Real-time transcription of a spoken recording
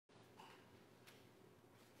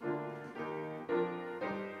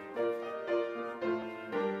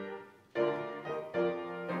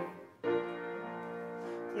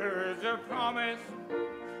promise,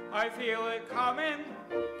 I feel it coming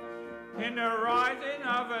in the rising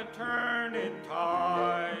of a turning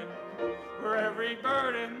tide, where every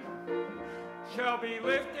burden shall be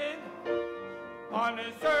lifted on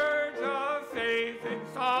the surge of faith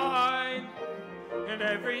inside, and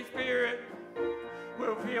every spirit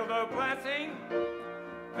will feel the blessing,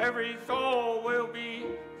 every soul will be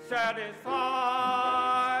satisfied.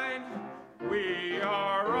 We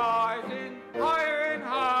are rising higher and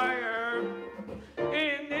higher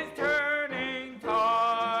in this turning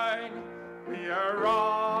tide. We are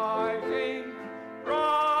rising,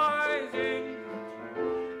 rising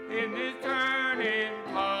in this turning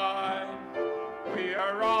tide. We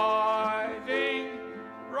are rising,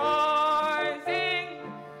 rising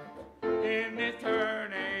in this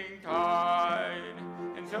turning tide.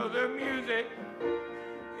 And so the music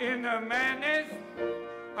in the madness,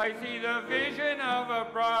 I see the vision of a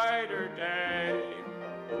brighter day.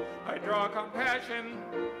 I draw compassion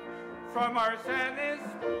from our sadness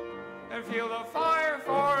and feel the fire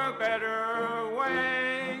for a better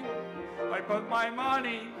way. I put my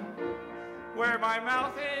money where my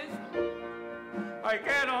mouth is. I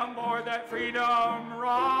get on board that freedom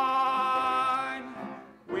ride.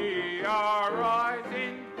 We are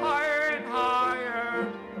rising higher and higher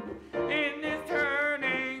in this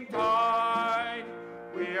turning tide.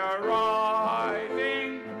 We are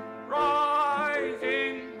rising,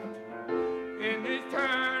 rising in this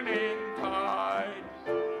turning tide.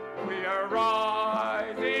 We are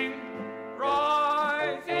rising,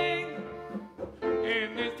 rising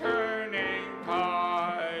in this turning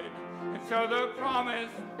tide. And so the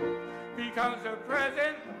promise becomes a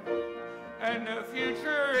present, and the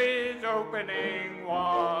future is opening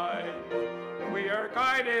wide. We are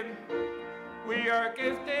guided, we are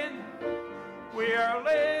gifted, we are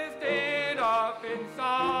lifted up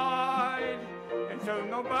inside, and so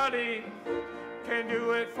nobody can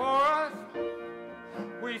do it for us.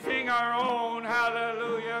 We sing our own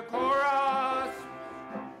hallelujah chorus.